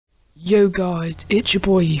Yo guys, it's your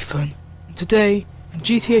boy Ethan, and today in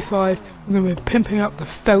GTA 5 we're going to be pimping up the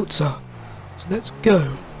feltzer. So let's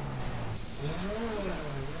go.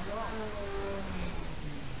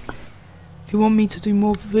 If you want me to do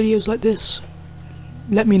more videos like this,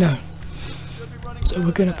 let me know. So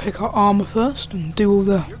we're going to pick our armor first and do all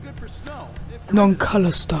the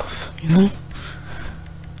non-colour stuff, you know?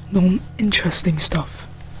 Non-interesting stuff.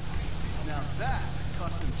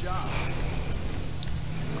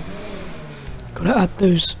 Gotta add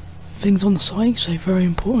those things on the side, so very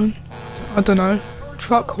important. I don't know.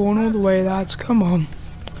 Truck horn all the way, lads, come on.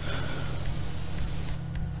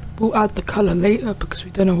 We'll add the colour later because we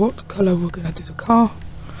don't know what colour we're gonna do the car.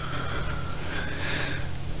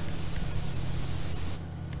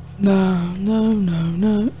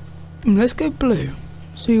 No. Let's go blue.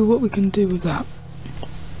 See what we can do with that.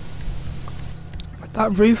 Like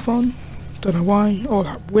that roof on. Don't know why. Oh,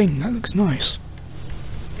 that wing, that looks nice.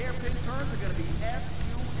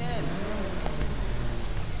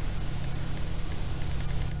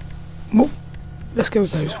 Well, let's go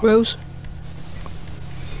with those wheels.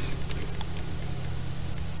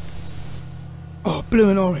 Oh, blue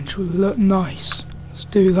and orange will look nice. Let's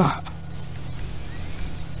do that.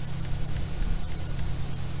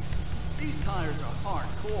 These tires are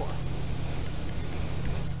hardcore.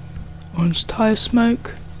 Orange tyre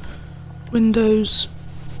smoke. Windows.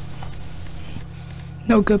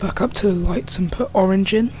 Now go back up to the lights and put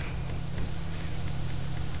orange in.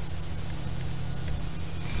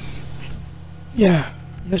 Yeah,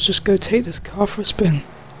 let's just go take this car for a spin.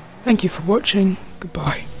 Thank you for watching.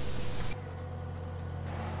 Goodbye.